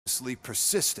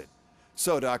persistent.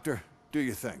 So, Doctor, do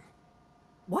your thing.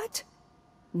 What?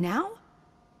 Now?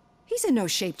 He's in no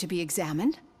shape to be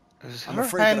examined. I'm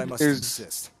afraid that I must is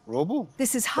insist. Robo?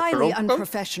 This is highly Robocop?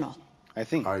 unprofessional. I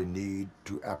think. I need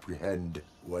to apprehend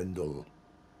Wendell.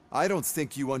 I don't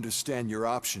think you understand your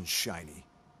options, Shiny,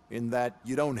 in that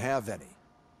you don't have any.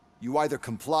 You either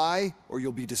comply or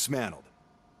you'll be dismantled.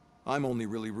 I'm only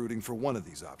really rooting for one of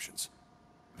these options.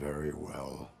 Very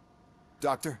well.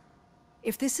 Doctor?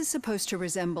 If this is supposed to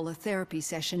resemble a therapy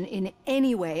session in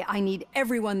any way, I need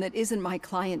everyone that isn't my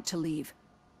client to leave.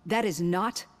 That is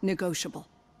not negotiable.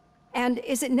 And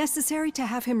is it necessary to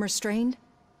have him restrained?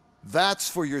 That's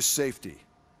for your safety.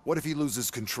 What if he loses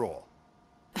control?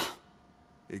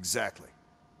 Exactly.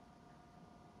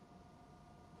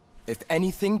 If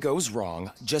anything goes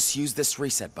wrong, just use this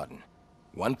reset button.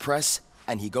 One press,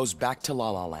 and he goes back to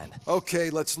La La Land. Okay,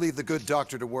 let's leave the good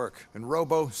doctor to work. And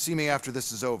Robo, see me after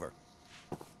this is over.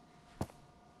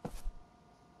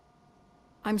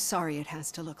 I'm sorry it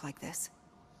has to look like this.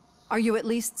 Are you at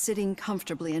least sitting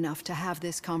comfortably enough to have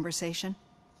this conversation?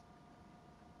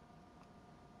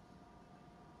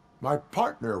 My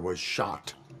partner was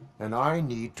shot, and I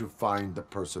need to find the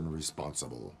person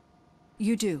responsible.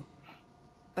 You do.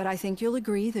 But I think you'll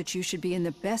agree that you should be in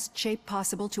the best shape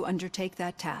possible to undertake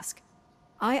that task.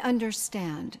 I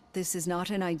understand this is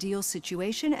not an ideal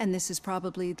situation, and this is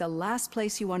probably the last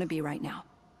place you want to be right now.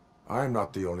 I'm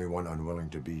not the only one unwilling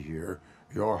to be here.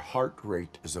 Your heart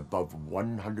rate is above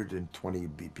 120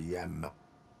 BPM.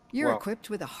 You're Well- equipped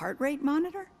with a heart rate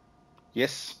monitor?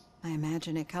 Yes. I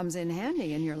imagine it comes in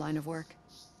handy in your line of work.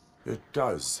 It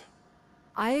does.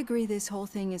 I agree this whole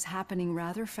thing is happening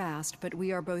rather fast, but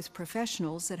we are both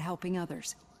professionals at helping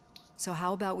others. So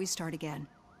how about we start again?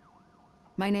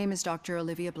 My name is Dr.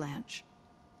 Olivia Blanche.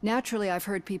 Naturally, I've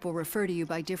heard people refer to you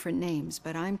by different names,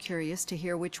 but I'm curious to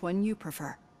hear which one you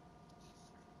prefer.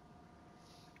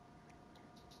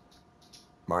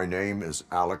 My name is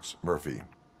Alex Murphy.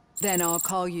 Then I'll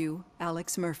call you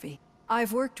Alex Murphy.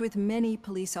 I've worked with many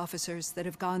police officers that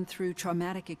have gone through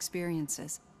traumatic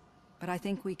experiences, but I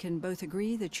think we can both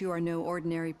agree that you are no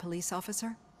ordinary police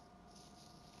officer.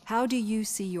 How do you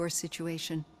see your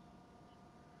situation?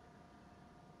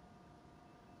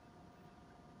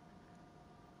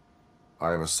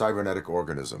 I am a cybernetic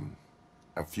organism,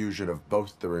 a fusion of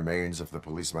both the remains of the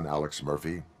policeman Alex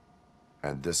Murphy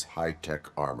and this high-tech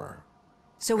armor.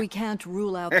 So we can't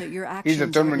rule out that your He's a actions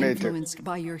are Terminator. influenced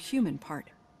by your human part.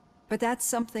 But that's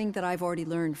something that I've already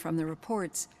learned from the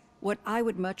reports. What I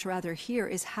would much rather hear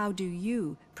is how do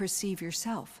you perceive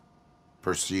yourself?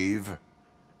 Perceive?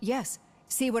 Yes.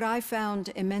 See, what I found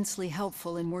immensely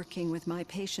helpful in working with my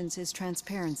patients is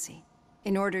transparency.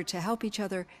 In order to help each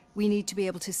other, we need to be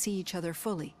able to see each other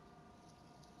fully.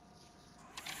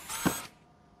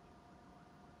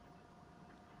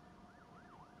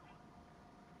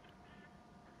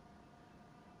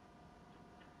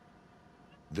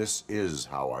 This is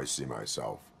how I see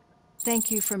myself.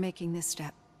 Thank you for making this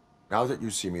step. Now that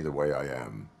you see me the way I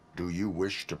am, do you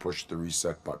wish to push the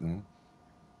reset button?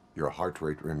 Your heart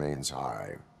rate remains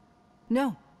high.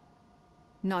 No,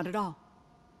 not at all.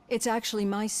 It's actually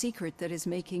my secret that is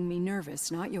making me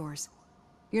nervous, not yours.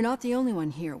 You're not the only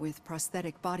one here with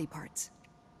prosthetic body parts.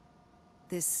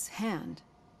 This hand,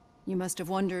 you must have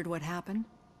wondered what happened.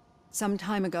 Some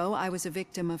time ago, I was a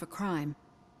victim of a crime.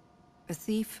 A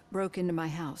thief broke into my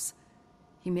house.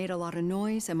 He made a lot of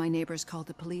noise and my neighbors called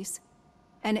the police.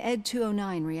 And Ed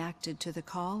 209 reacted to the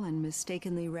call and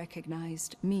mistakenly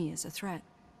recognized me as a threat.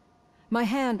 My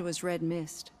hand was red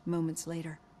mist moments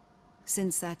later.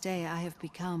 Since that day, I have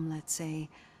become, let's say,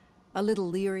 a little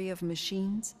leery of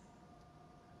machines.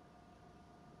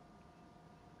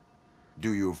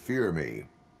 Do you fear me?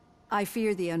 I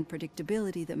fear the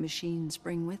unpredictability that machines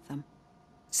bring with them.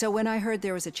 So when I heard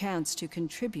there was a chance to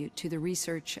contribute to the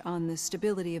research on the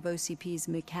stability of OCP's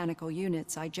mechanical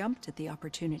units, I jumped at the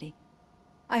opportunity.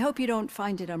 I hope you don't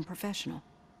find it unprofessional.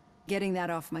 Getting that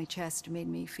off my chest made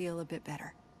me feel a bit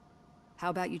better. How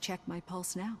about you check my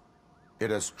pulse now? It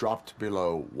has dropped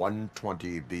below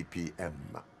 120 BPM.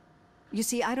 You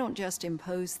see, I don't just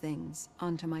impose things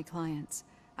onto my clients.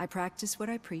 I practice what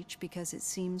I preach because it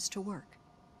seems to work.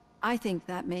 I think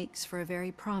that makes for a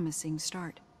very promising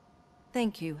start.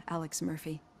 Thank you, Alex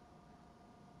Murphy.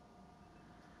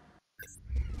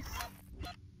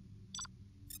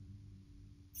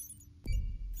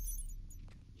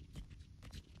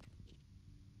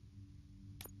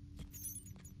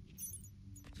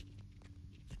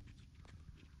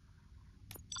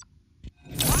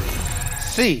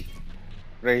 See,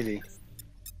 really.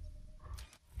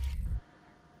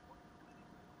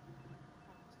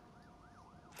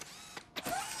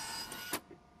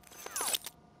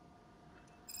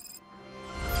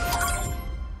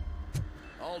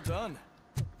 done.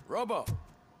 Robo,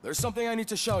 there's something I need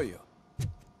to show you.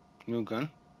 New gun?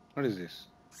 What is this?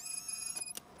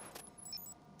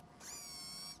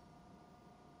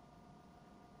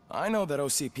 I know that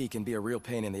OCP can be a real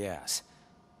pain in the ass,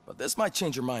 but this might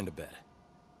change your mind a bit.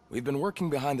 We've been working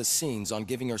behind the scenes on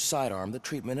giving your sidearm the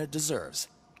treatment it deserves.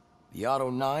 The Auto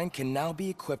 9 can now be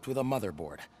equipped with a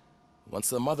motherboard. Once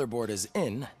the motherboard is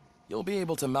in, you'll be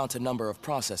able to mount a number of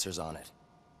processors on it.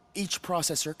 Each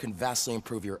processor can vastly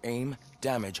improve your aim,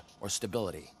 damage, or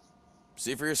stability.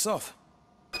 See for yourself.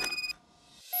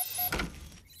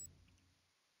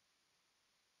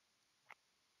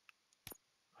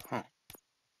 Huh.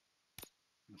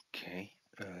 Okay.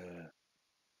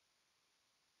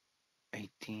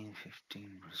 18,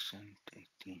 15%,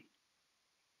 18.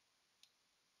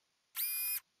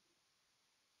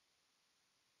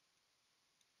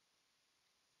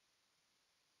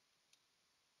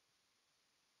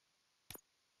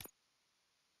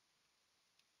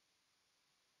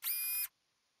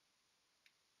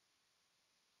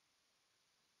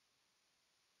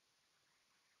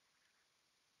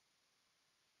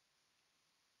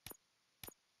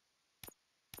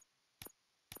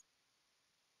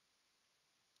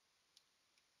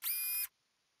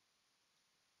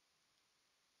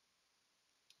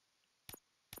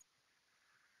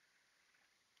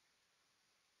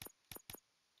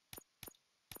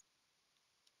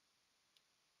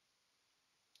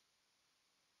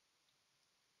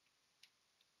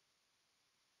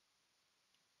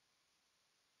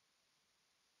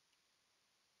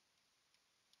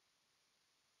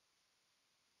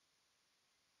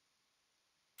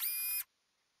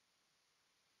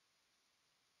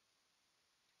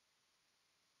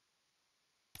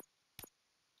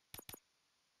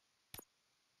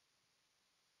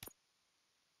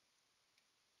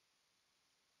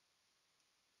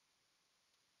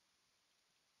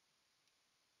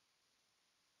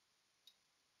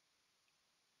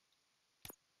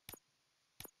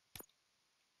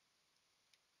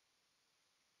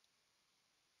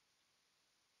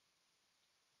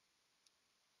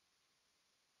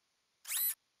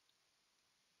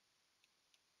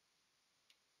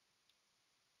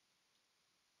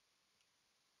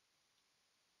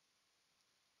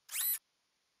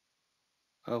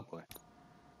 Oh boy.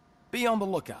 Be on the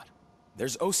lookout.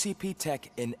 There's OCP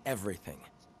tech in everything.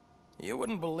 You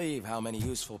wouldn't believe how many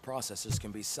useful processors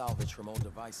can be salvaged from old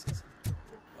devices.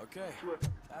 Okay,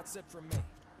 that's it from me.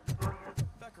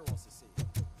 Becker wants to see you.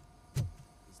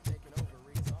 He's taken over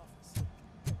Reed's office.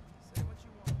 Say what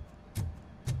you want.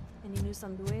 Any news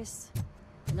on Luis?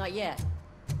 Not yet,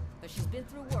 but she's been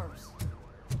through worse.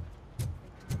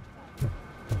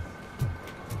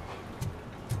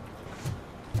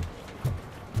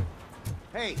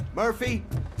 Hey, Murphy,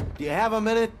 do you have a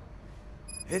minute?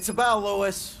 It's about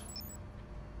Louis.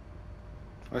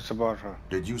 What's about her?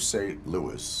 Did you say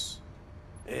Lewis?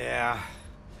 Yeah.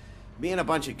 Me and a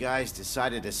bunch of guys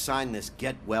decided to sign this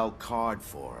get well card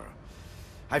for her.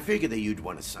 I figured that you'd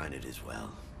want to sign it as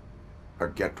well. A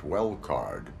get well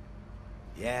card?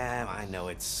 Yeah, I know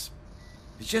it's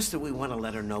just that we want to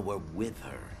let her know we're with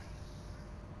her.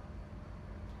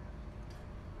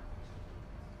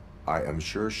 I am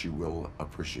sure she will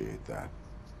appreciate that.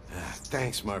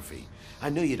 Thanks, Murphy. I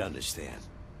knew you'd understand.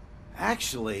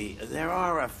 Actually, there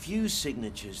are a few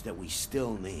signatures that we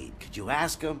still need. Could you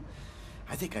ask them?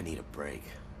 I think I need a break.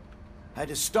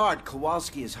 To start,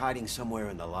 Kowalski is hiding somewhere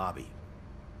in the lobby.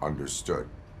 Understood.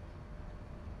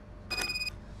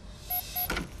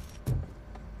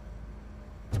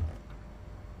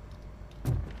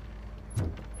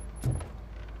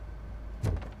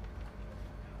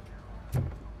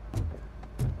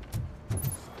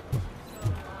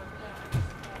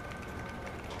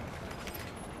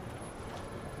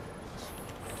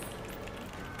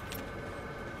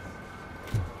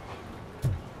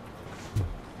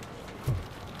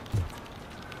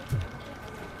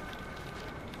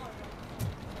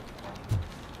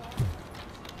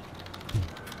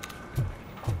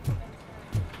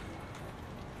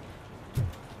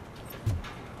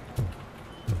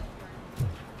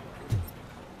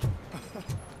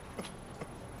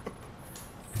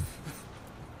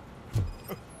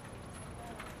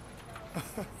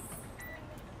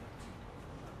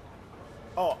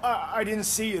 Oh, I didn't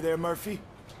see you there, Murphy.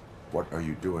 What are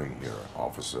you doing here,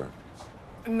 officer?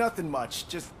 Nothing much,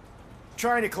 just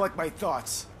trying to collect my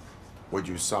thoughts. Would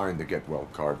you sign the get well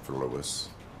card for Lewis?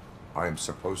 I am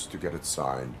supposed to get it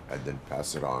signed and then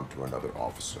pass it on to another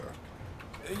officer.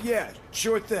 Yeah,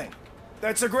 sure thing.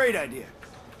 That's a great idea.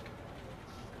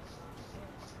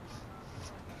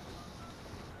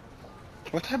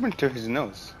 What happened to his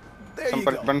nose? There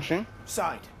Somebody you go. punched him?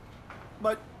 Signed.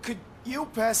 But You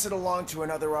pass it along to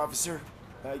another officer.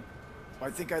 I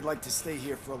think I'd like to stay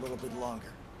here for a little bit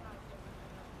longer.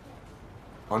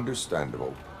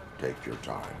 Understandable. Take your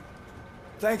time.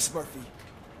 Thanks, Murphy.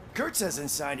 Kurtz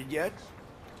hasn't signed it yet.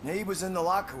 He was in the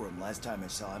locker room last time I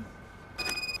saw him.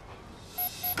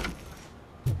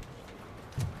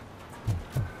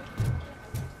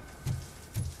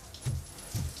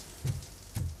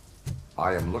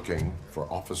 I am looking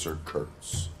for Officer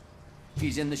Kurtz.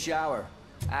 He's in the shower.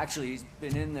 Actually, he's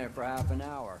been in there for half an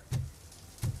hour.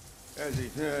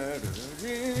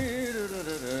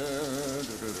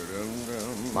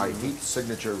 My heat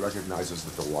signature recognizes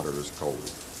that the water is cold.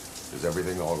 Is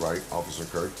everything all right, Officer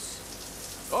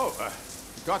Kurtz? Oh,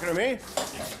 you talking to me?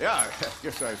 Yeah, I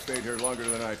guess I stayed here longer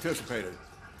than I anticipated.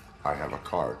 I have a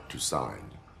card to sign.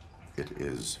 It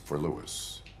is for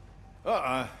Lewis.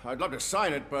 I'd love to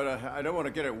sign it, but I don't want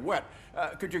to get it wet.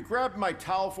 Could you grab my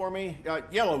towel for me?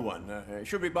 Yellow one. It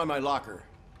should be by my locker.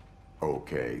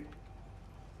 Okay.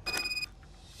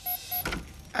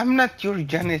 I'm not your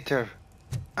janitor.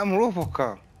 I'm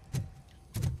Robocop.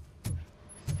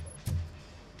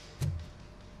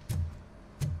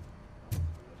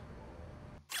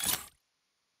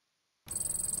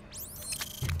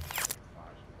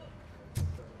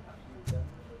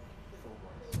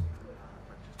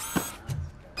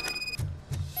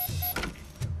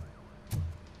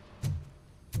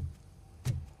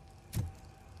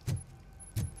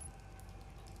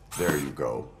 There you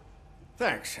go.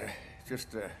 Thanks.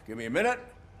 Just give me a minute.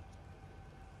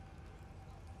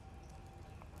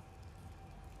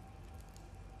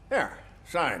 There,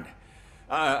 signed.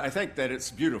 I think that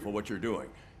it's beautiful what you're doing.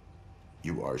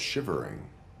 You are shivering.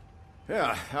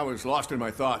 Yeah, I was lost in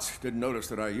my thoughts. Didn't notice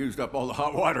that I used up all the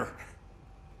hot water.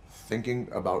 Thinking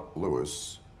about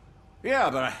Lewis. Yeah,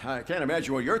 but I can't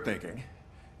imagine what you're thinking.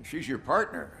 She's your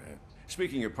partner.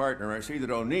 Speaking of partner, I see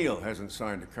that O'Neill hasn't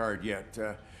signed a card yet.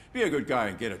 Be a good guy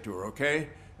and get it to her, okay?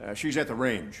 She's at the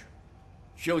range.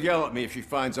 She'll yell at me if she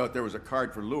finds out there was a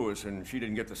card for Lewis and she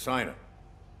didn't get to sign it.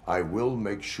 I will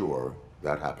make sure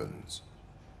that happens.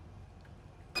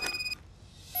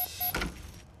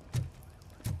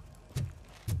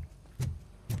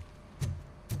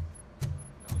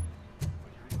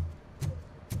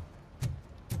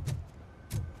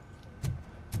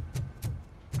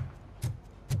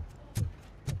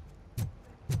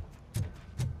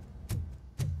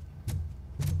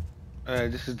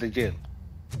 This is the jail.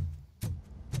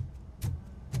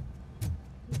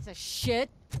 Piece of shit.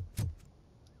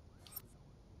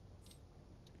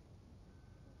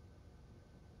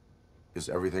 Is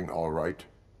everything all right?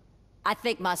 I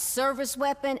think my service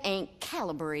weapon ain't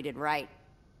calibrated right.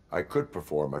 I could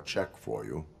perform a check for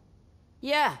you.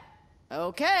 Yeah.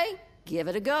 Okay. Give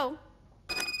it a go.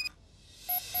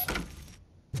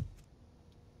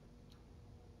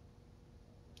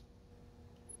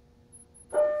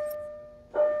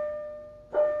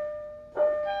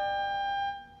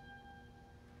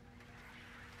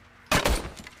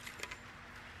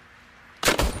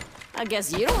 I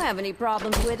guess you don't have any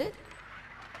problems with it.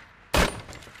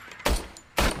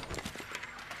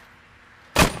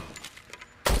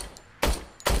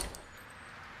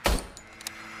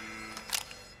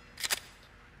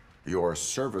 Your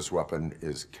service weapon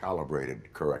is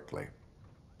calibrated correctly.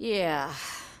 Yeah,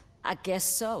 I guess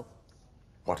so.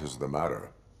 What is the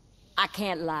matter? I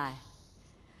can't lie.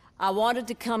 I wanted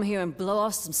to come here and blow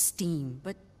off some steam,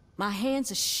 but my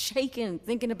hands are shaking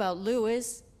thinking about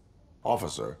Lewis.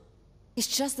 Officer. It's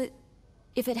just that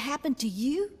if it happened to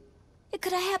you, it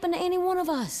could have happened to any one of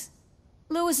us.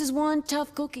 Lewis is one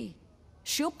tough cookie.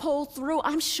 She'll pull through,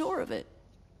 I'm sure of it.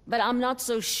 But I'm not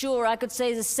so sure I could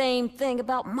say the same thing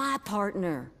about my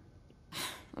partner.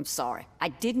 I'm sorry. I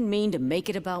didn't mean to make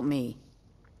it about me.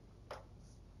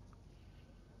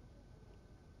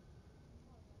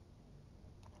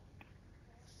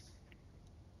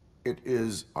 It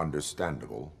is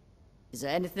understandable. Is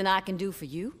there anything I can do for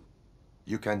you?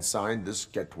 You can sign this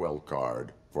get well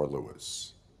card for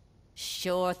Lewis.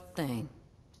 Sure thing.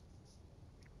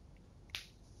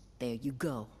 There you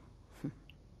go.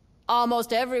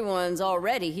 Almost everyone's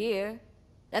already here.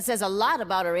 That says a lot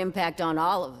about her impact on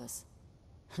all of us.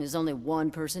 There's only one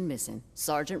person missing,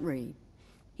 Sergeant Reed.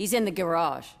 He's in the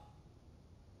garage.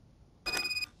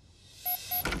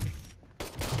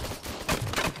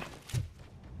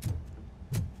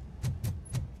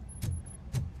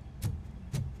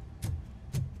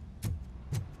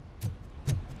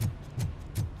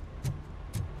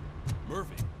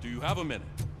 Murphy, do you have a minute?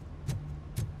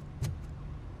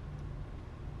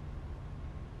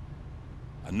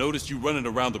 I noticed you running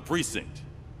around the precinct.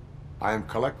 I am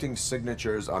collecting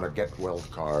signatures on a get well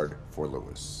card for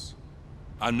Lewis.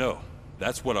 I know.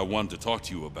 That's what I wanted to talk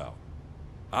to you about.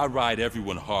 I ride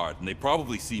everyone hard, and they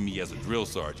probably see me as a drill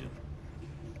sergeant.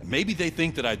 Maybe they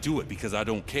think that I do it because I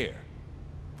don't care.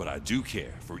 But I do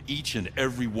care for each and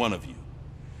every one of you.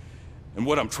 And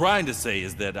what I'm trying to say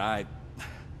is that I'd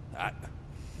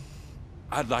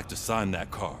like to sign that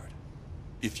card,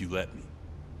 if you let me.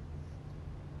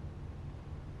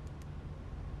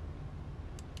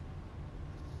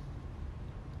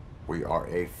 We are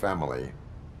a family.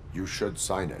 You should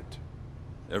sign it.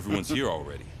 Everyone's here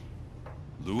already.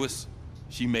 Lewis,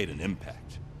 she made an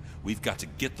impact. We've got to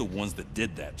get the ones that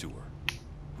did that to her.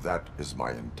 That is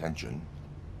my intention.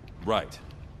 Right.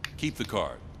 Keep the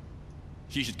card.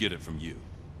 She should get it from you.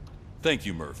 Thank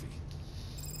you, Murphy.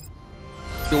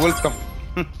 You're welcome.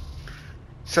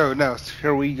 So now,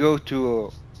 here we go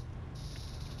to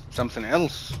something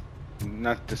else.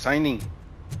 Not the signing.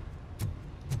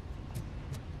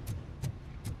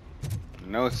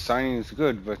 No, signing is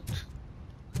good, but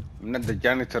I'm not the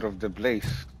janitor of the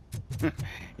place.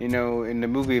 You know, in the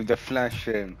movie of The Flash,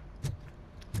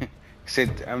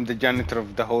 said I'm the janitor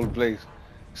of the whole place.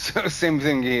 So same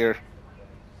thing here.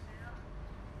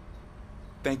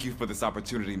 Thank you for this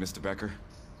opportunity, Mr. Becker.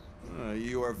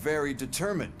 You are very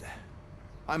determined.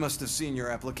 I must have seen your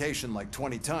application like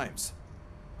 20 times.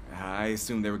 I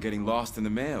assumed they were getting lost in the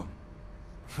mail.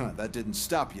 That didn't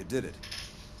stop you, did it?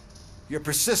 You're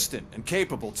persistent and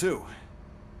capable, too.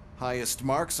 Highest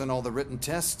marks on all the written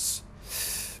tests.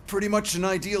 Pretty much an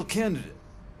ideal candidate.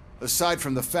 Aside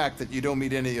from the fact that you don't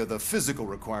meet any of the physical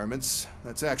requirements,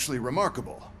 that's actually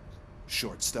remarkable.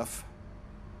 Short stuff.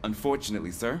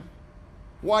 Unfortunately, sir.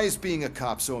 Why is being a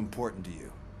cop so important to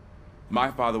you?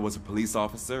 My father was a police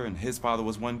officer, and his father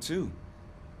was one, too.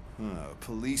 A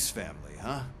police family,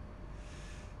 huh?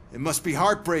 It must be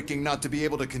heartbreaking not to be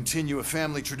able to continue a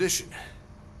family tradition.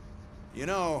 You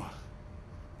know,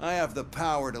 I have the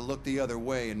power to look the other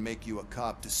way and make you a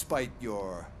cop despite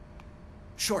your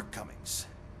shortcomings.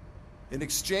 In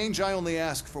exchange, I only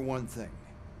ask for one thing.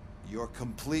 Your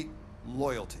complete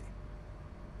loyalty.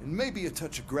 And maybe a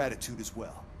touch of gratitude as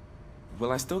well.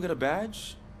 Will I still get a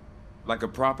badge? Like a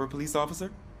proper police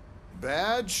officer?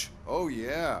 Badge? Oh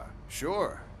yeah,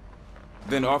 sure.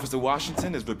 Then Officer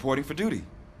Washington is reporting for duty.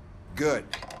 Good.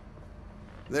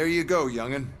 There you go,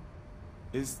 young'un.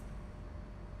 Is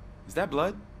that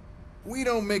blood? We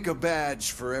don't make a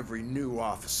badge for every new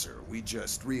officer. We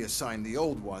just reassign the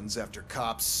old ones after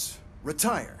cops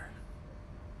retire.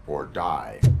 Or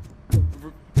die.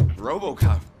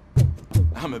 Robocop.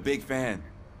 I'm a big fan.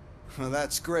 Well,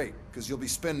 that's great, because you'll be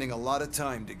spending a lot of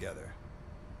time together.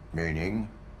 Meaning?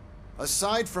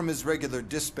 Aside from his regular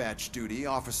dispatch duty,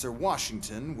 Officer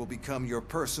Washington will become your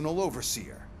personal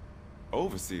overseer.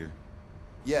 Overseer?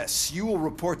 Yes, you will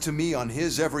report to me on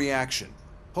his every action.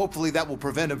 Hopefully that will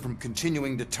prevent him from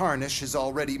continuing to tarnish his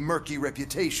already murky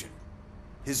reputation.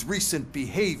 His recent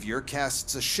behavior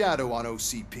casts a shadow on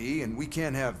OCP, and we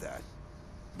can't have that.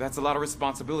 That's a lot of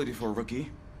responsibility for a rookie.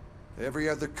 Every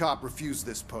other cop refused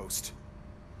this post.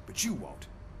 But you won't.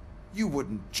 You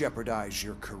wouldn't jeopardize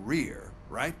your career,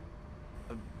 right?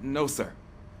 No, sir.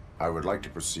 I would like to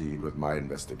proceed with my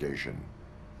investigation,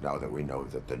 now that we know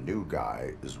that the new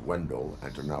guy is Wendell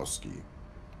Antonowski.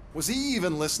 Was he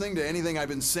even listening to anything I've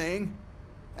been saying?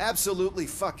 Absolutely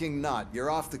fucking not. You're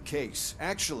off the case.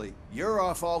 Actually, you're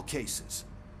off all cases.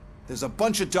 There's a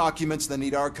bunch of documents that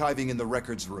need archiving in the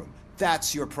records room.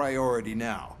 That's your priority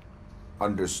now.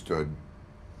 Understood.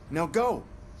 Now go.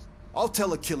 I'll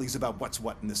tell Achilles about what's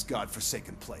what in this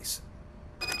godforsaken place.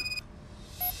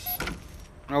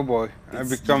 Oh boy, I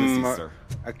become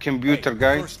a computer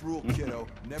guy. First rule, kiddo,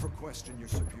 never question your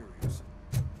superiors.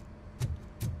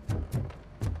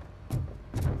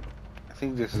 I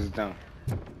think this is done.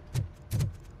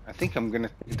 I think I'm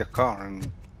gonna take the car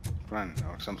and run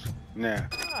or something. Yeah.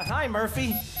 Hi,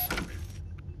 Murphy.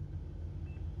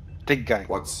 Big guy.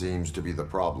 What seems to be the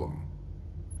problem?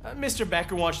 Mr.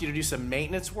 Becker wants you to do some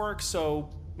maintenance work, so,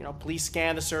 you know, please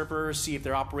scan the servers, see if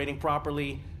they're operating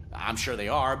properly. I'm sure they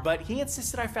are, but he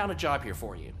insisted I found a job here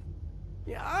for you.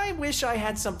 Yeah, I wish I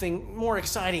had something more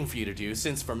exciting for you to do,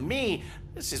 since for me,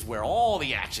 this is where all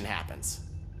the action happens.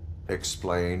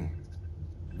 Explain.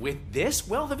 With this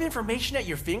wealth of information at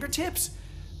your fingertips,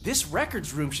 this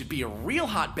records room should be a real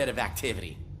hotbed of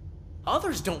activity.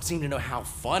 Others don't seem to know how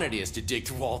fun it is to dig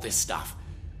through all this stuff.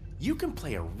 You can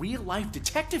play a real-life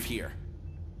detective here.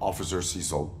 Officer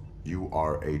Cecil, you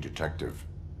are a detective.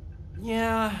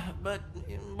 Yeah, but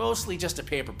mostly just a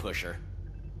paper pusher.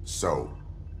 So,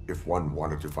 if one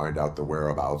wanted to find out the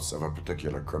whereabouts of a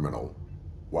particular criminal,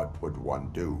 what would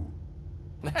one do?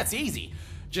 That's easy.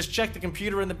 Just check the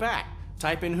computer in the back,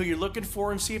 type in who you're looking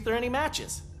for, and see if there are any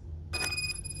matches.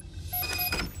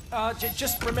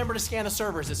 Just remember to scan the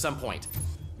servers at some point.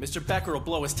 Mr. Becker will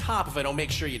blow his top if I don't make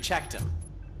sure you checked him.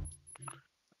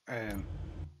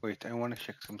 Wait, I want to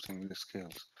check something with the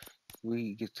skills.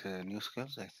 We get new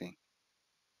skills, I think.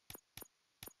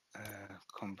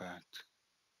 Combat.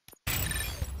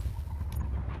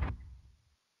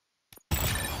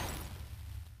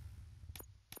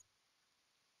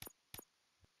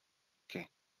 Okay.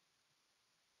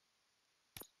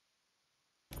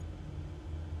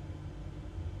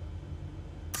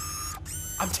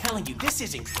 I'm telling you, this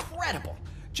is incredible.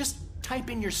 Just type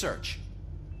in your search.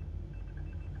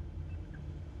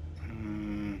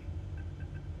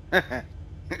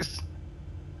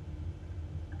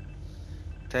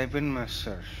 Type in my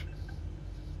search.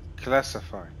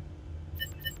 Classify.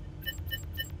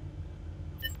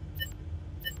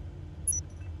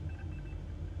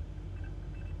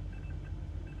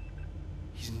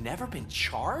 He's never been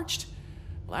charged?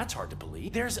 Well, that's hard to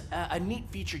believe. There's a neat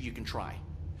feature you can try.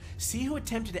 See who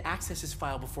attempted to access his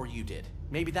file before you did.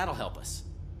 Maybe that'll help us.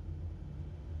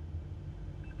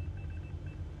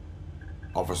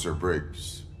 Officer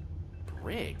Briggs.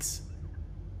 Briggs?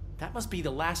 That must be the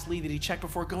last lead that he checked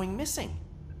before going missing.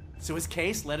 So his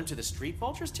case led him to the Street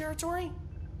Vultures territory?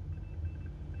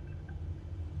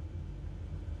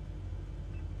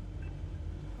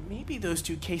 Maybe those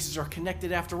two cases are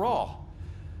connected after all.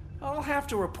 I'll have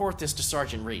to report this to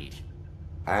Sergeant Reed.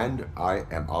 And I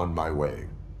am on my way.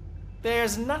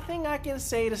 There's nothing I can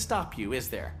say to stop you, is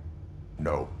there?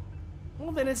 No.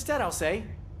 Well, then instead I'll say,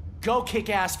 go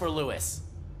kick ass for Lewis.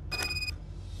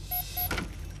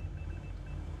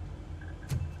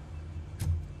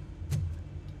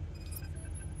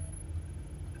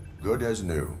 Good as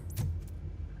new.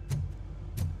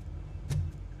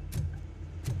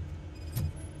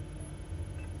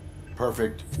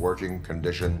 Perfect working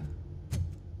condition.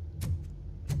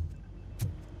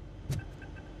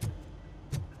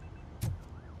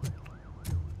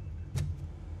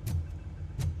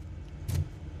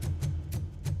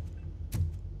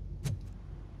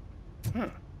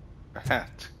 A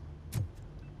hat.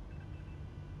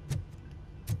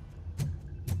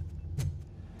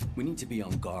 We need to be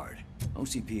on guard.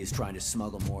 OCP is trying to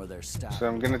smuggle more of their stuff. So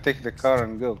I'm gonna take the car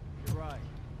and go. You're right.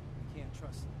 You can't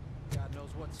trust them. God knows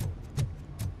what sort.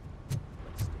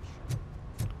 Let's stay sharp.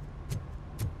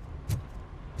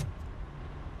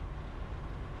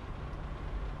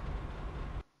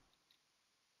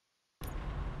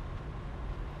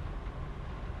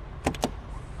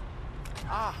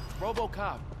 Ah,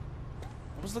 Robocop.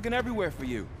 I was looking everywhere for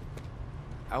you.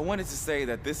 I wanted to say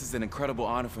that this is an incredible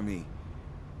honor for me.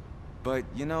 But,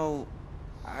 you know,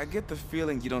 I get the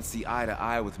feeling you don't see eye to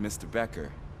eye with Mr.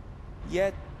 Becker.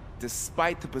 Yet,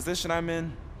 despite the position I'm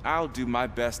in, I'll do my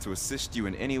best to assist you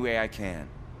in any way I can.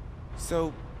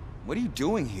 So, what are you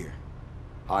doing here?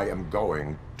 I am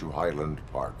going to Highland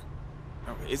Park.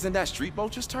 Isn't that Street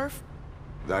Vulture's turf?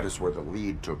 That is where the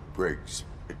lead took Briggs.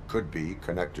 It could be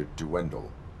connected to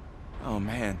Wendell. Oh,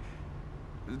 man.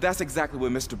 That's exactly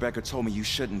what Mr. Becker told me you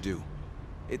shouldn't do.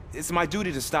 It's my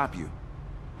duty to stop you.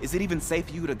 Is it even safe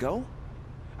for you to go?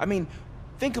 I mean,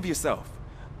 think of yourself.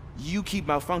 You keep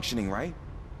malfunctioning, right?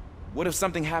 What if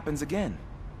something happens again?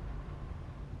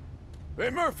 Hey,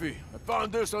 Murphy, I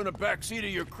found this on the back seat of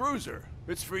your cruiser.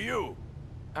 It's for you.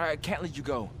 I can't let you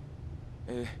go.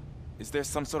 Is there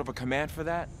some sort of a command for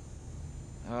that?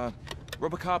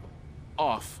 Robocop,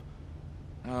 off.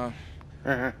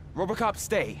 Robocop,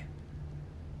 stay.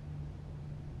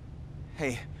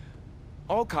 Hey,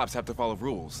 all cops have to follow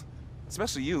rules.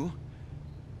 Especially you.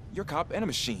 You're a cop and a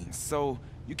machine, so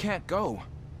you can't go.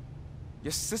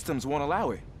 Your systems won't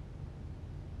allow it.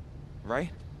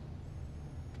 Right?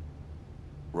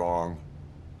 Wrong.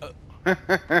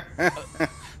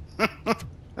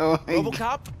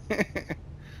 Robocop?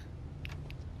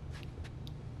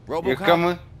 Robocop? You're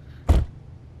coming?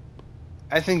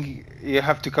 I think you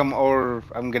have to come or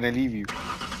I'm gonna leave you.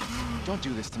 Don't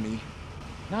do this to me.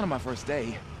 Not on my first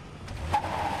day.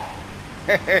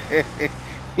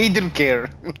 He didn't care.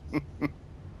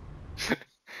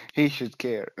 He should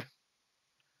care.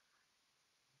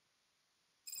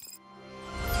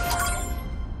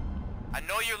 I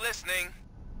know you're listening.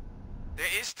 There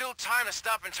is still time to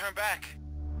stop and turn back.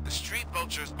 The Street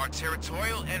Vultures are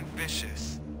territorial and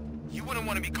vicious. You wouldn't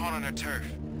want to be caught on their turf,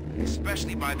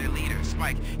 especially by their leader,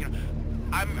 Spike. You know,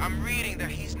 I'm reading that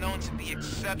he's known to be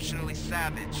exceptionally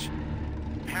savage.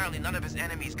 Apparently none of his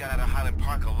enemies got out of Highland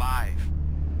Park alive.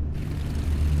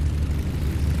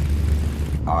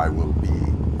 I will be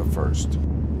the first.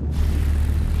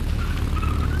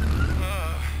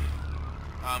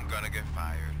 I'm gonna get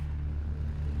fired.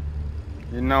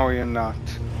 You know you're not.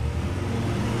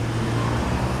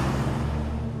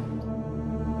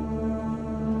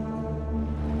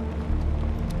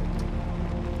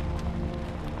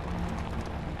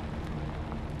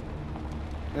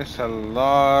 There's a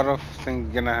lot of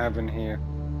things gonna happen here.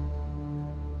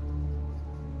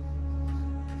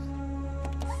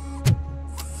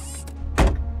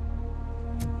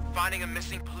 Finding a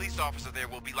missing police officer there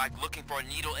will be like looking for a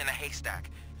needle in a haystack.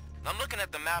 I'm looking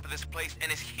at the map of this place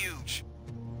and it's huge.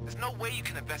 There's no way you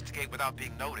can investigate without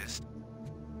being noticed.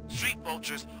 Street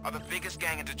vultures are the biggest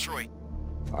gang in Detroit.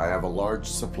 I have a large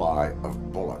supply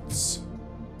of bullets.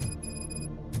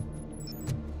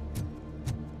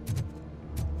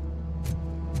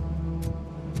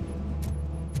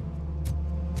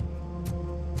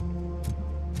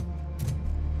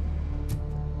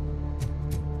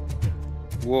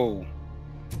 Whoa.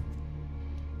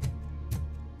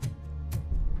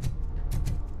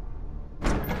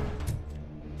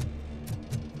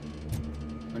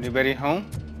 Anybody home?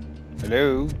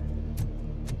 Hello?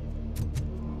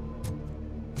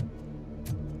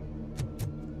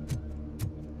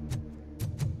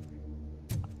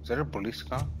 Is that a police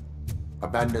car?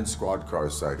 Abandoned squad car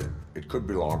sighted. It could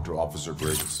belong to Officer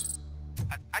Briggs.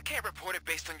 I can't report it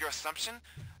based on your assumption.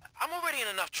 I'm already in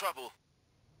enough trouble.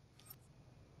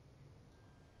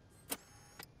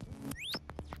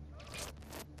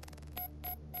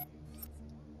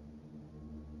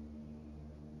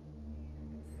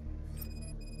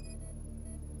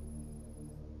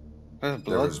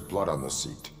 There is blood on the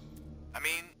seat. I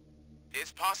mean,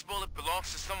 it's possible it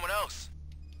belongs to someone else.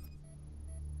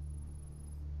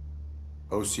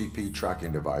 OCP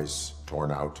tracking device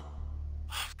torn out.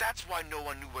 That's why no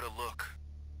one knew where to look.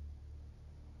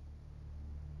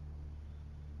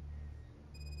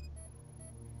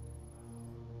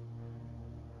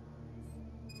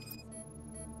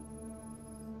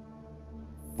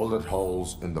 Bullet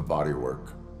holes in the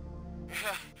bodywork.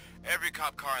 Every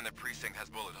cop car in the precinct has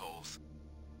bullet holes.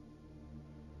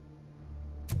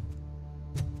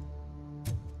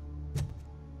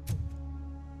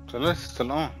 So let's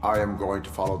still on. I am going to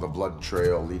follow the blood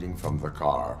trail leading from the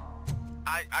car.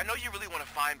 I know you really want to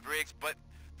find Briggs, but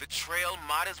the trail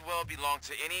might as well belong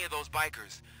to any of those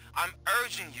bikers. I'm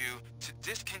urging you to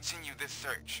discontinue this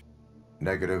search.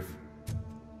 Negative.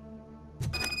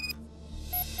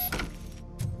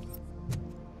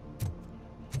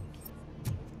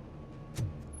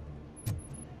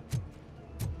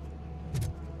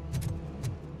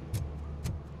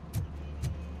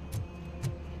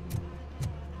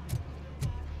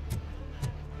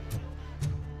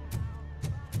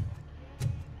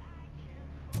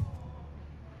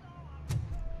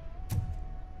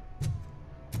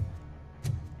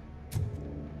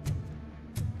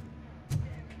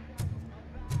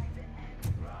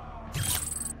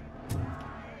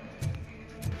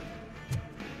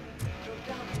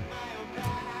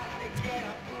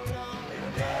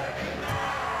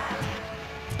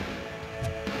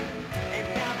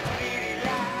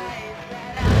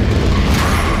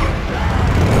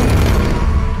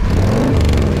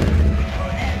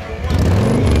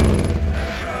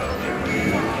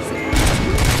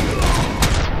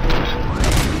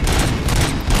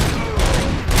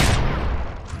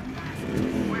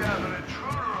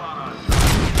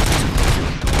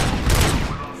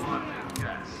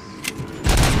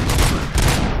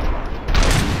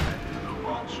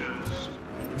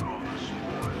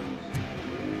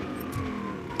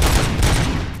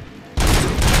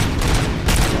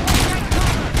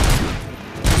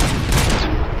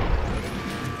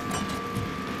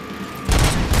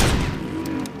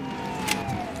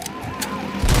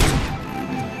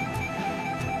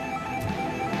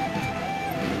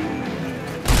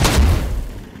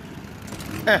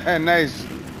 Nice.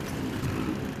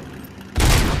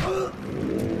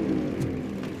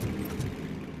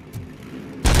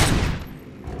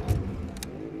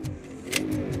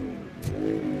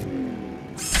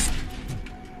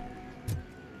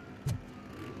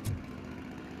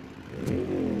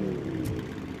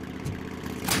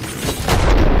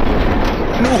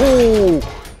 No,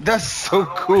 that's so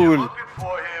cool.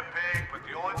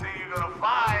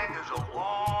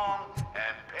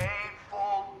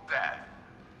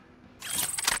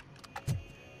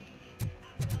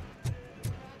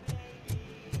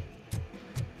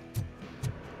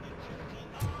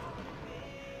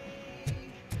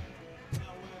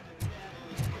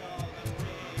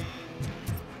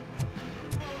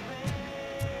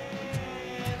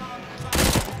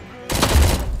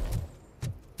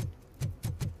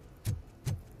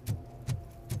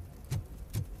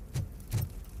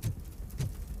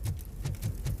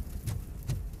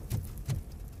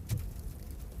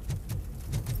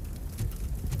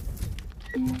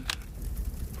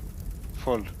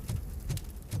 Full.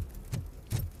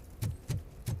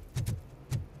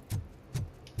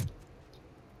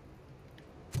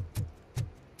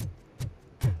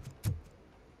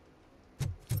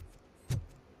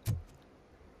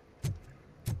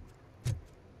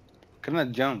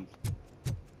 cannot jump.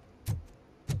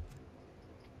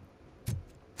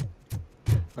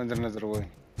 Find another way.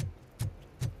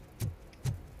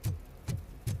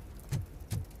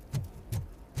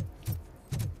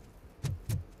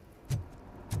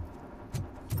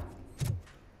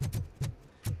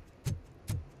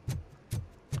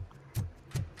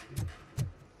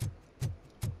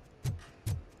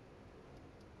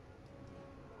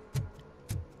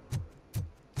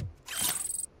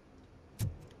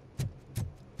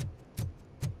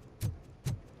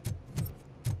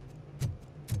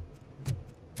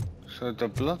 So the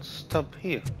blood stop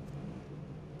here,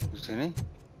 isn't it?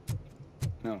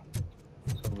 No,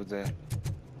 it's over there.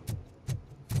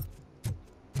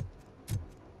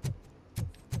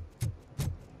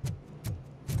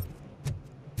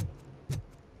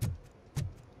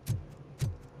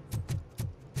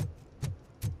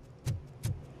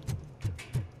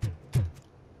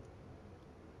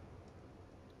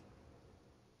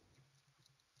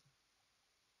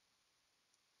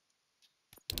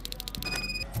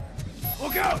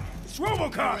 Look out! It's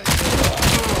Robocop!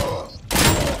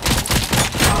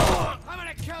 I'm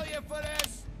gonna kill you for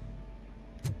this!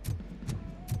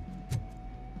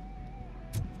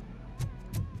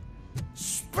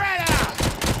 Spread out!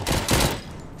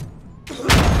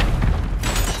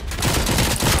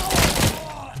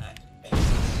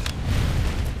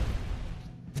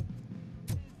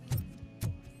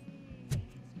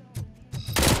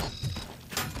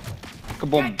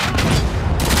 Kaboom!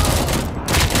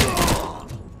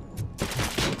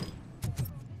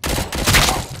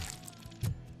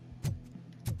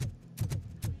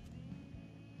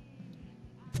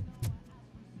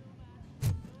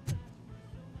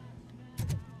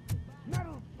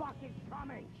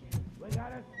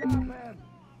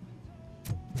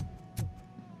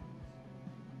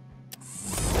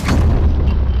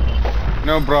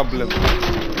 No problem.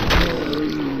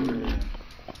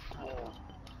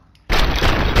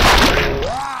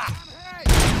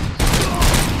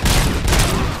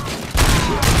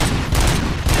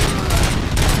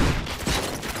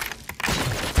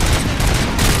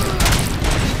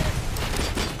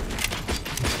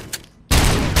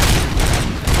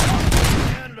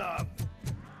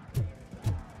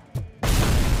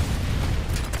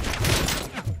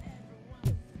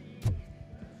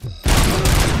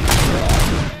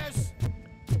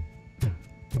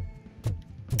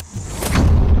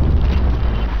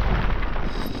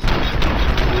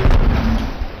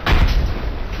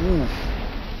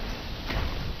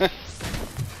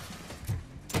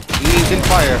 He's in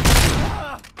fire.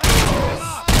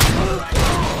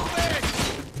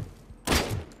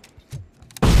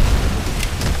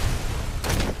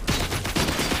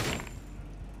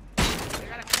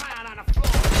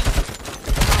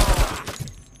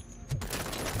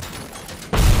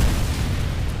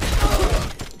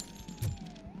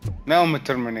 Now I'm a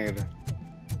Terminator.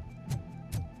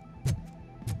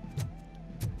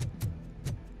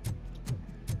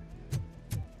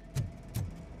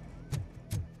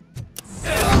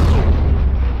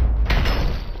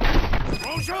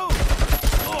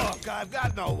 Look, I've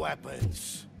got no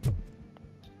weapons.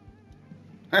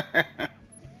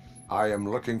 I am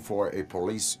looking for a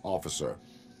police officer.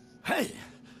 Hey,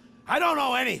 I don't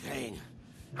know anything.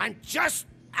 I'm just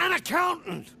an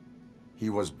accountant. He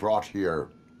was brought here.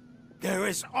 There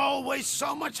is always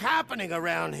so much happening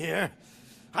around here.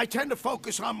 I tend to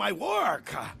focus on my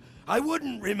work. I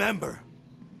wouldn't remember.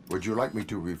 Would you like me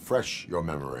to refresh your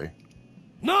memory?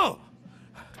 No!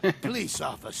 Police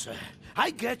officer, I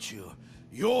get you.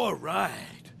 You're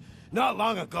right. Not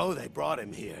long ago they brought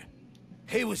him here.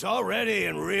 He was already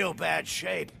in real bad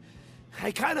shape.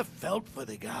 I kind of felt for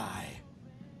the guy.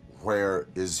 Where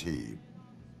is he?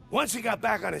 Once he got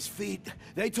back on his feet,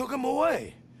 they took him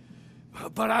away.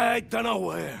 But I don't know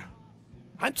where.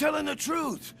 I'm telling the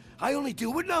truth. I only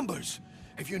deal with numbers.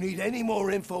 If you need any more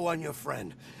info on your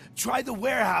friend, try the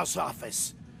warehouse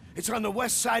office. It's on the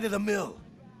west side of the mill.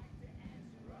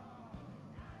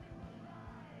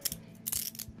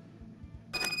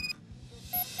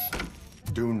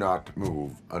 Do not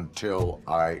move until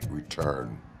I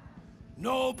return.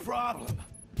 No problem.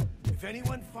 If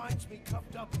anyone finds me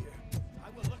cuffed up here, I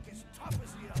will look as tough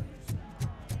as the others.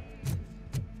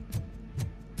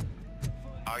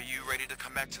 Are you ready to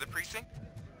come back to the precinct?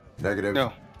 Negative.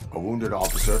 No. A wounded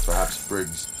officer, perhaps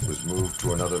Briggs, was moved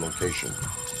to another location.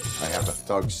 I have a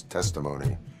thug's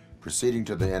testimony. Proceeding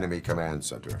to the enemy command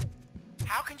center.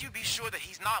 How can you be sure that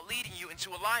he's not leading you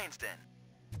into a lion's den?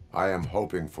 I am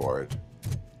hoping for it.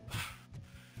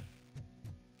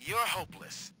 You're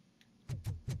hopeless.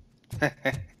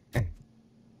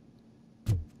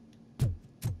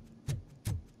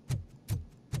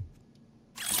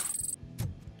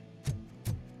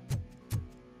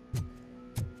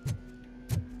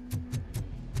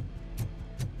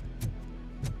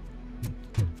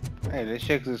 Hey, let's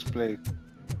check this place.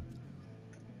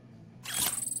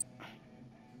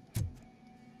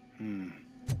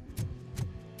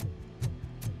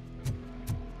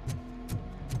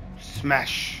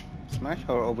 Smash. Smash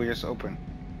or we just open?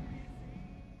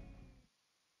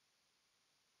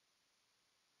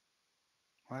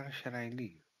 Why should I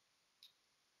leave?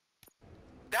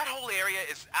 That whole area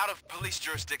is out of police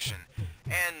jurisdiction,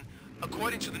 and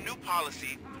according to the new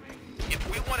policy, if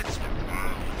we wanted to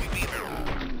leave it,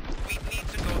 we need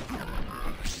to go through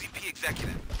CP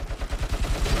executive.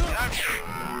 And I'm sure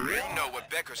you know what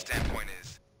Becker's standpoint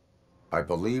is. I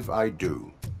believe I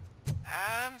do.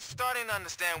 I'm starting to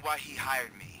understand why he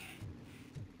hired me.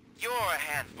 You're a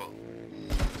handful.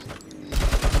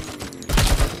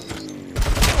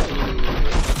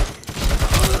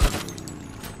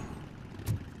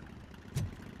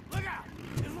 Look out!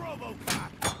 It's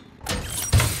Robocop!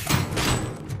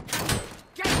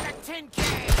 Get the tin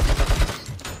can!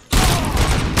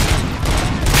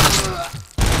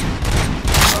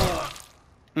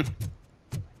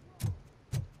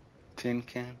 Tin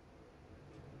can.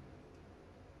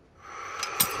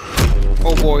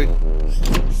 Oh boy.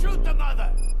 Shoot the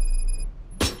mother!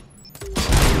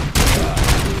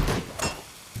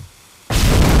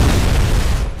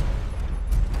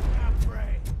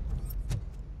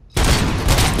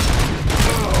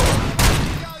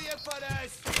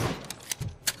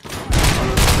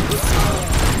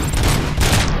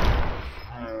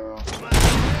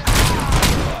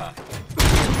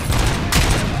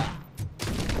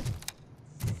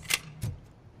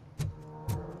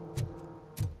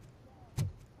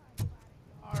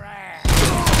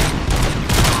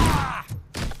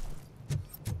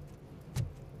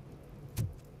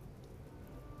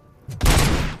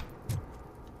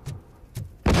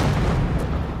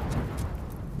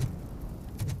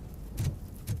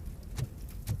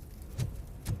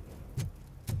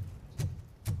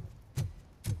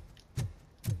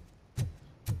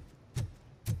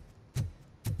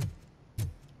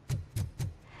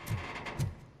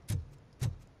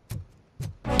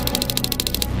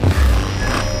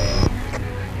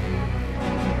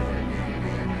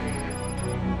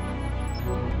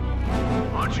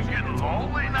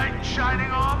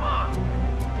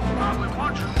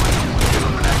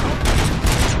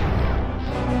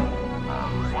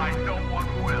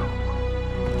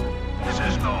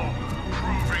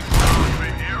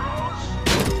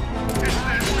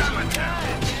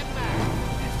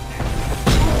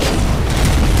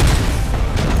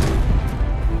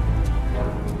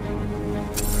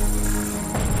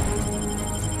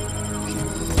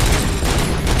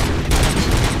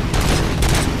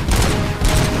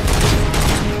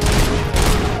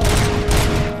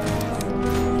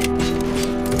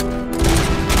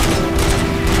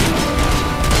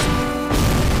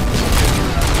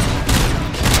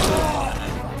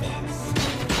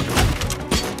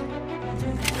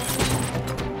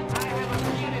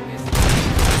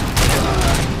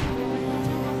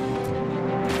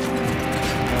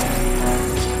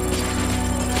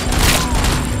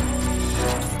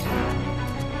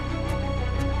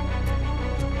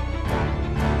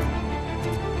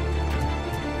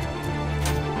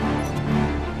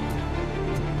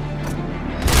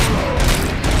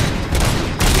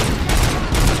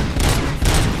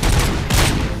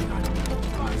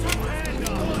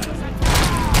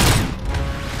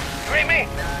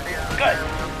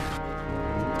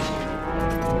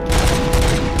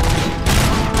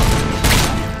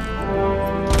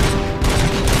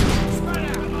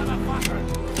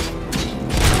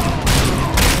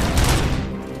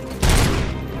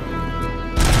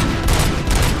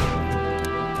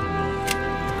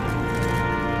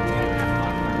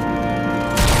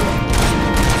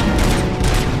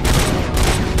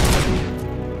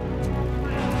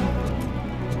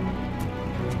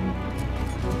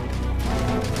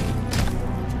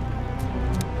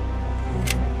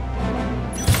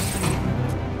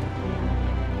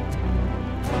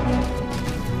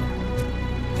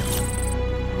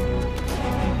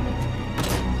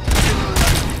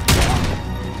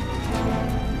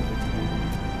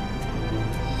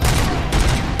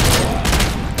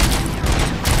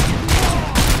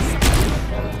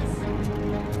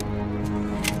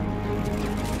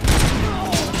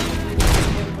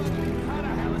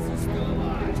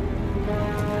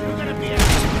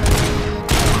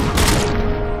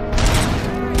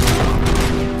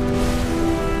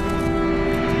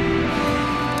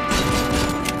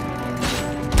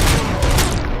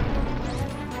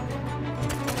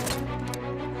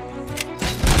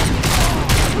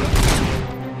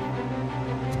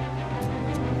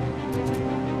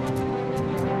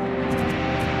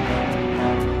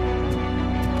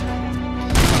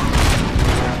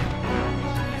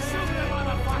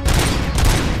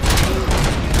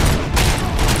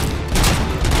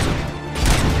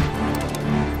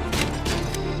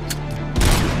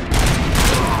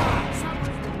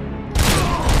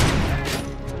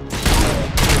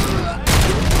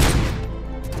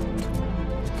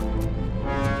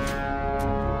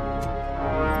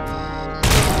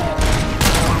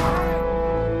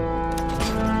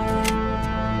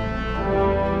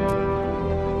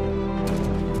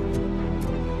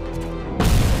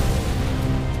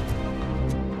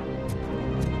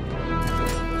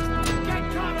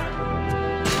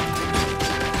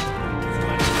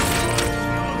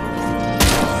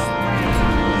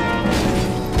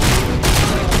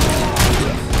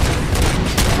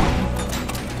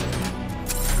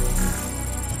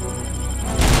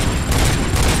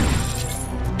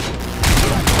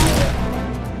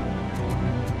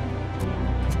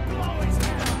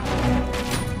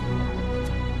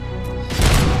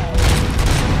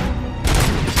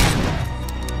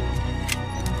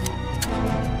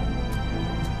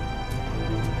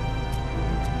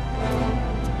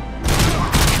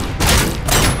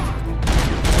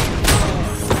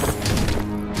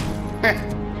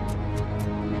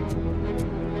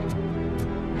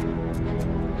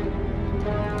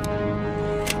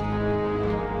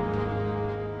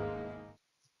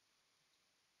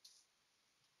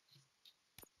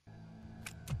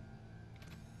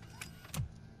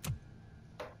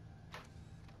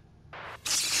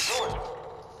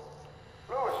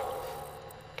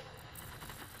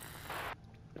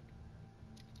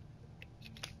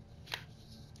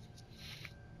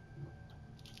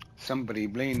 Somebody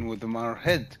playing with our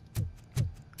head.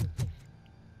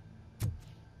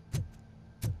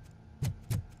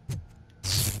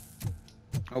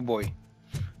 Oh boy,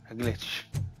 a glitch.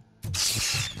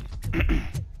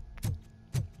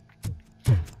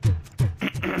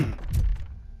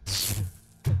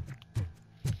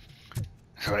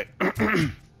 Sorry.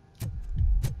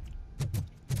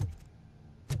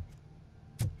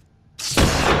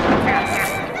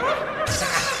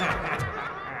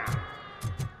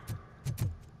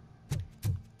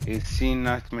 He's seen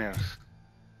nightmares.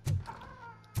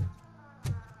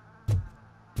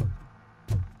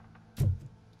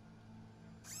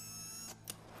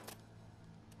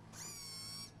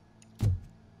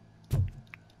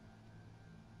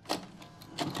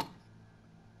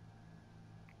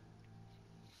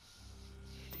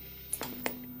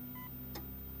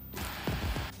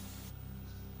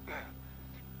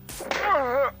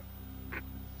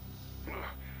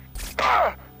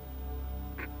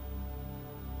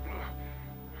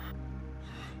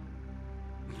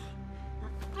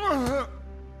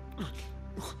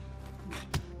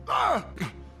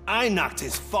 I knocked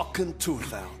his fucking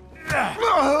tooth out.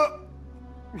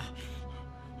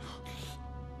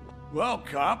 Well,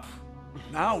 cop,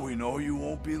 now we know you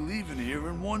won't be leaving here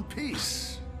in one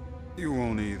piece. You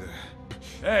won't either.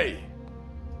 Hey,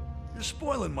 you're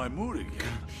spoiling my mood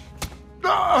again.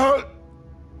 I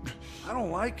don't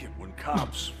like it when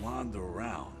cops wander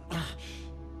around.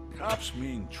 Cops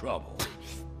mean trouble,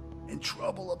 and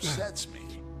trouble upsets me.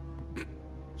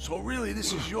 So really,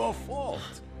 this is your fault.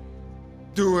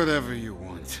 Do whatever you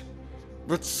want.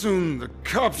 But soon the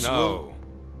cops will...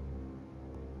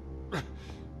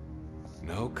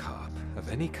 No cop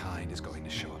of any kind is going to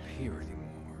show up here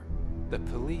anymore. The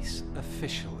police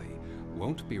officially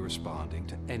won't be responding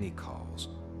to any calls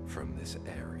from this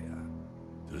area.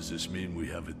 Does this mean we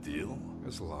have a deal?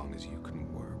 As long as you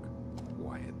can work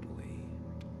quietly.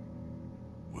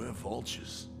 We're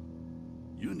vultures.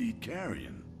 You need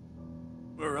carrion.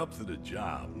 We're up to the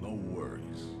job, no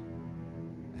worries.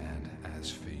 And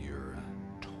as for your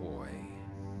toy...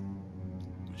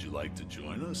 Would you like to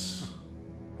join us?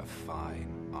 A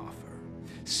fine offer,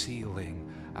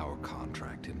 sealing our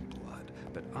contract in blood,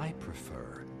 but I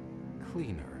prefer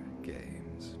cleaner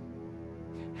games.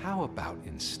 How about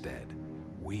instead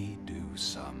we do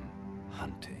some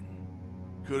hunting?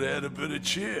 Could add a bit of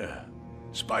cheer,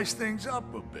 spice things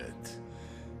up a bit.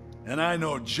 And I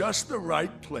know just the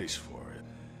right place for it.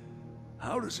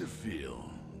 How does it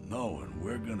feel knowing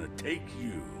we're gonna take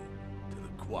you to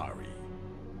the quarry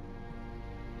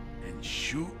and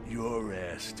shoot your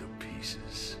ass to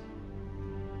pieces?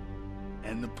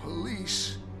 And the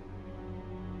police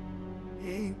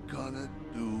ain't gonna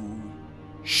do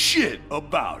shit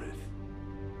about it.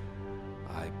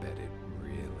 I bet it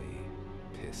really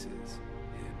pisses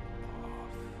him off.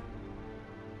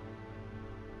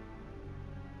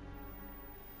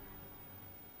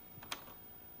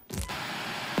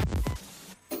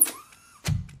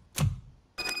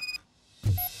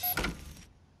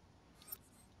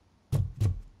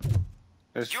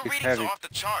 Your readings are off the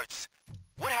charts.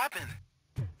 What happened?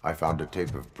 I found a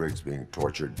tape of Briggs being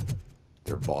tortured.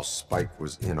 Their boss Spike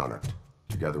was in on it,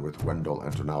 together with Wendell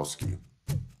Antonowski.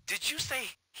 Did you say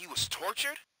he was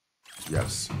tortured?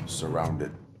 Yes,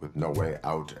 surrounded, with no way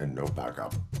out and no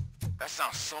backup. That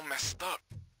sounds so messed up.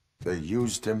 They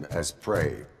used him as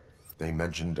prey. They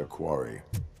mentioned a quarry.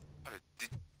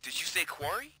 Did you say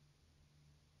quarry?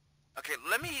 Okay,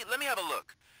 let me have a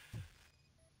look.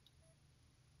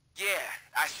 Yeah,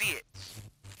 I see it.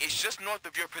 It's just north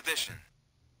of your position.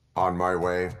 On my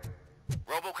way.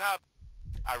 Robocop,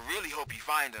 I really hope you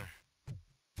find him.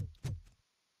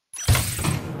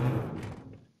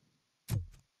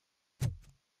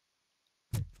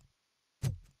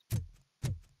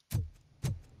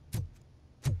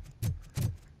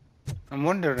 I'm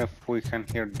wondering if we can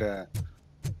hear the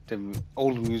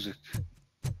old music.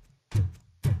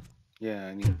 Yeah,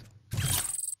 I need.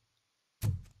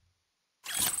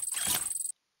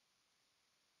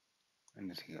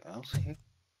 Anything else here?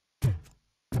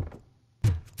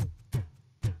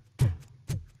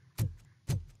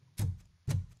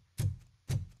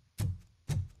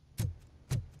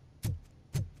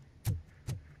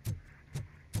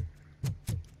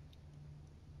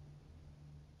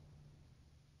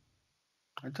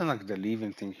 I don't like the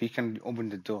leaving thing. He can open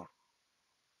the door.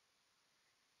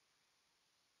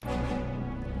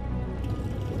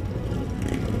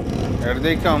 Here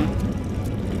they come.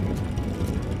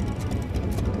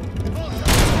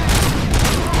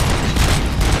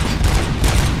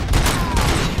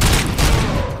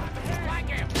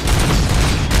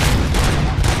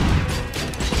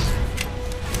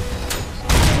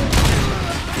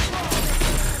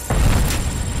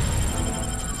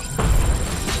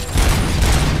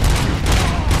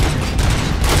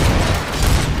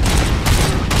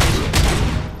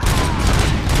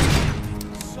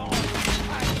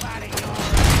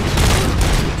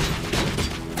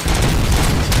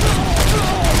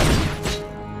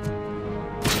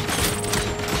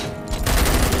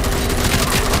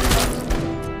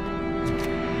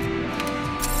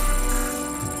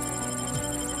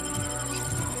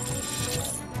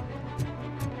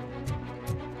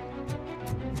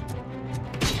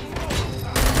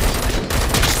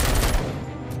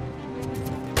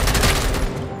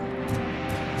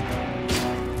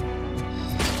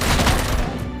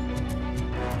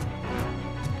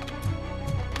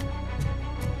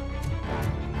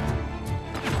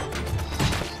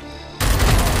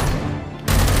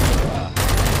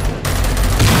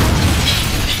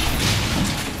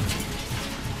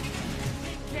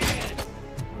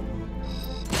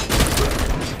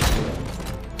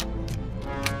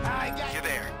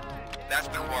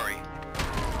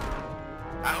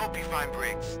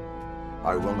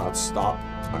 not stop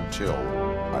until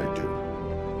I do.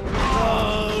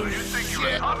 Oh, you think you're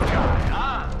a tough guy,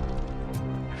 huh?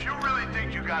 If you really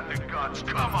think you got the guts,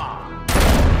 come on.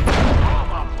 All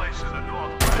about place in the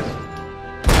Northwest.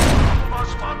 About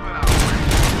smuggling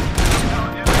operations. I'm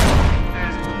telling you,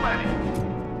 there's plenty.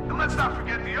 And let's not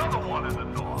forget the other one in the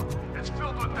north. It's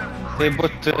filled with them They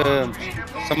put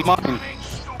some mine.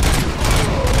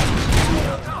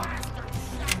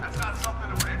 That's not something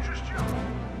that would interest you.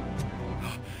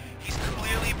 He's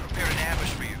clearly prepared an ambush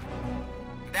for you.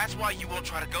 That's why you won't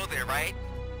try to go there, right?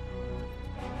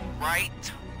 Right?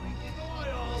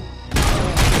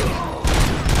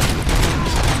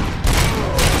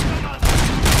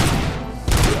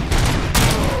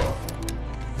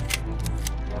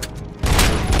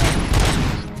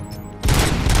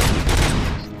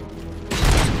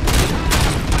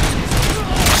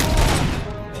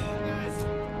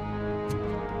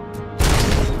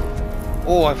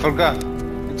 Oh, I forgot.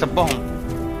 It's a bomb.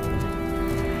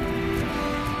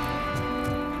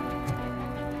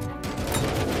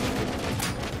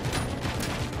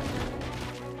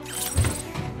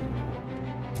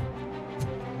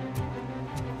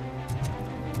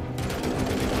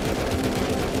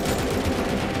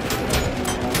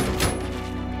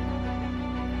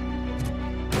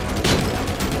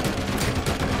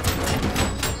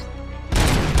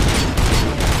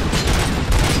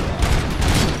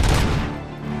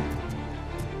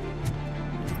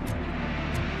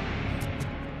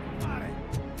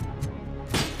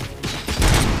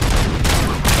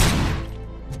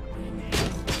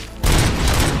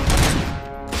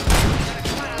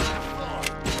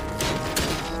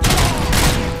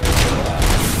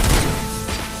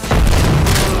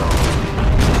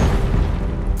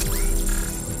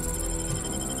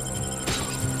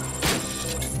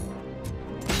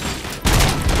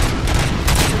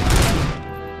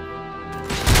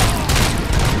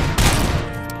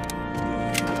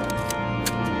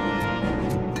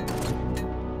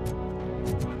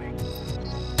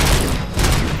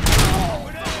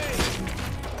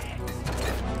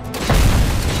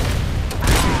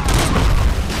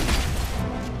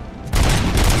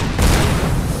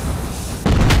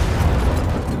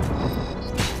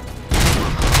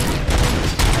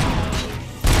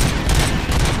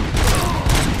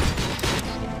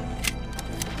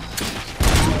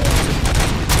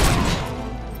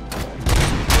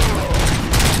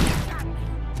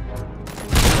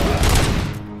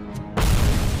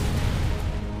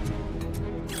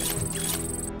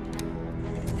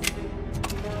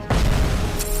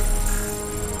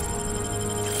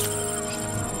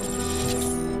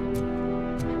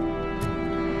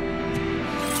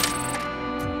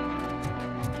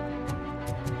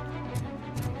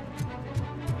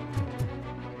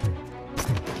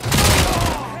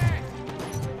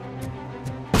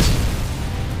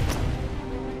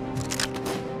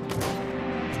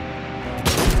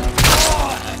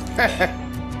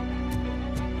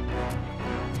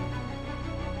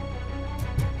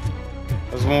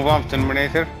 Let's move on,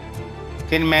 Terminator.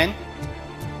 Tin Man.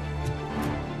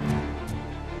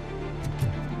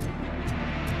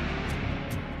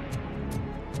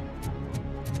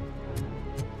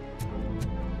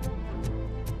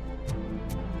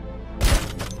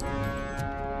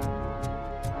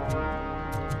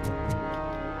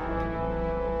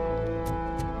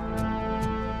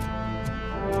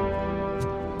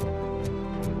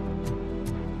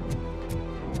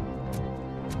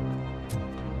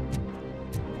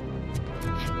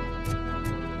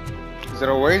 Is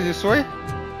there a way this way?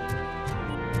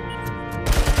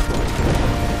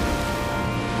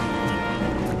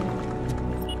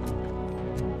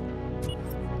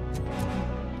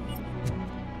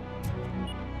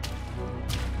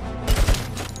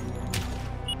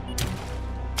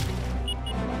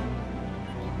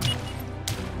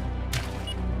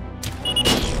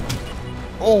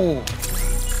 Oh!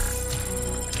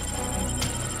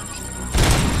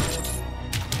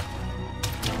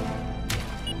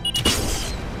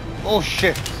 Oh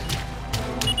shit!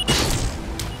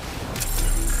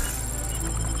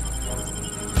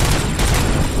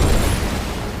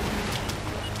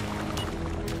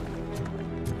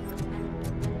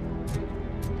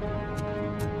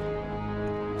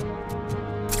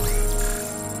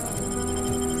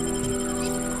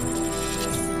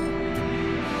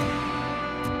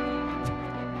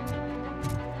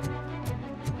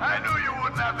 I knew you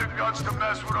wouldn't have the guts to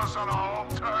mess with us on a home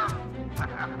turf.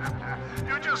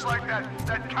 You're just like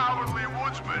that cowardly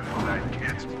woodsman from that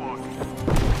kid's book.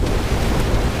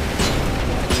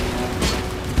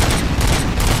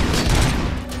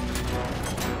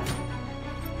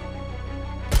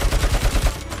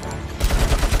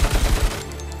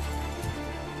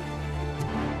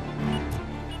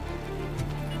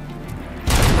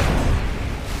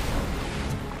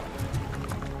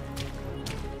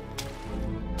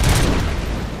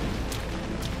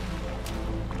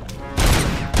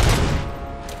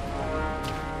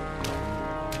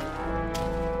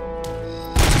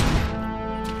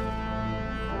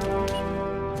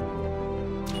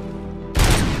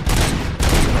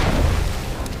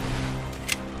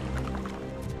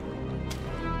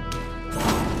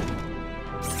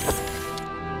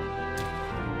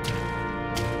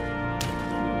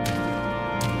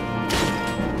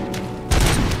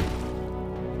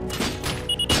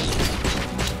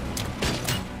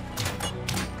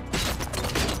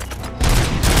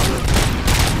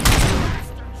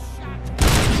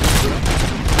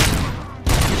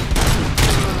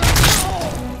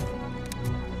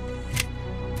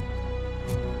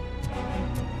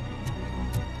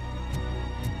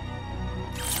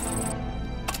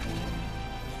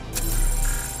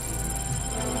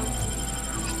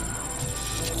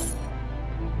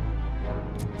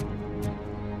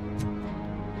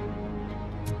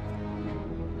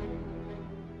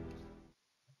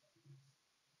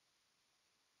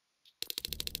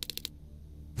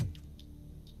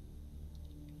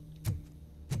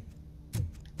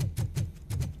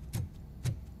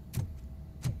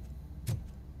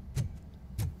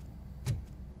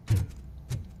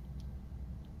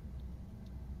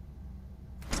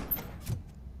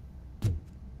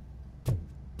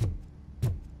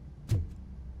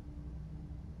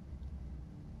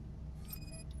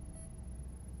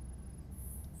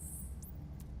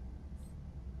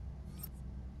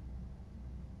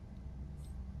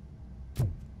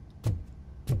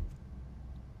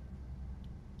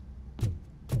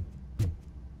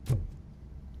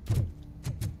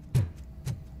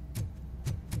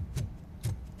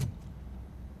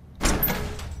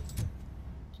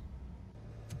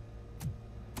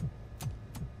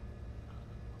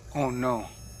 Oh no.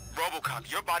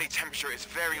 Robocop, your body temperature is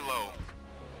very low.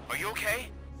 Are you okay?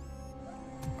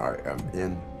 I am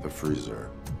in the freezer.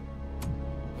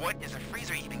 What is a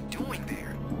freezer even doing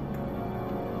there?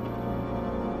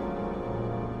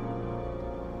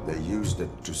 They used it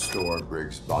to store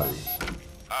Briggs' body.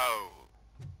 Oh.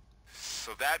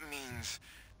 So that means...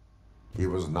 He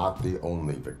was not the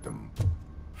only victim.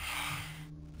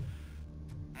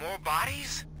 More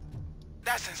bodies?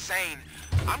 That's insane.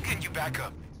 I'm getting you back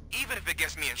up, even if it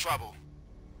gets me in trouble.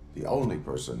 The only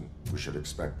person who should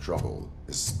expect trouble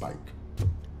is Spike.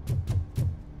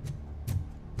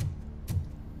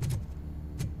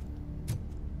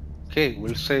 Okay,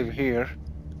 we'll save here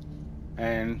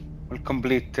and we'll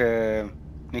complete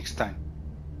next time.